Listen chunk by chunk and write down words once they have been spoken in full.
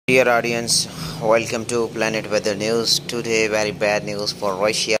Dear audience, welcome to Planet Weather News. Today, very bad news for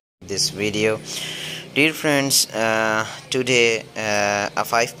Russia. This video, dear friends, today a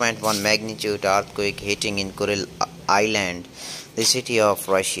 5.1 magnitude earthquake hitting in Kuril Island, the city of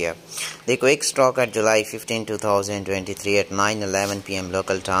Russia. The quake struck at July 15, 2023 at 9:11 p.m.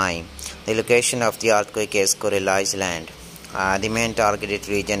 local time. The location of the earthquake is Kuril Island. The main targeted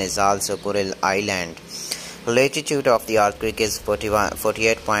region is also Kuril Island. Latitude of the earthquake is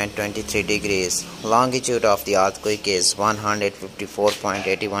 48.23 degrees. Longitude of the earthquake is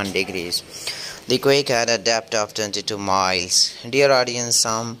 154.81 degrees. The quake had a depth of 22 miles. Dear audience,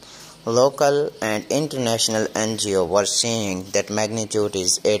 some local and international NGO were saying that magnitude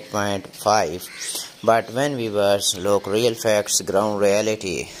is 8.5. But when viewers look real facts, ground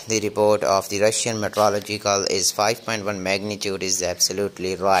reality, the report of the Russian meteorological is 5.1 magnitude is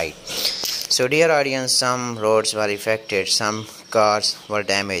absolutely right. So dear audience, some roads were affected, some cars were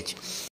damaged.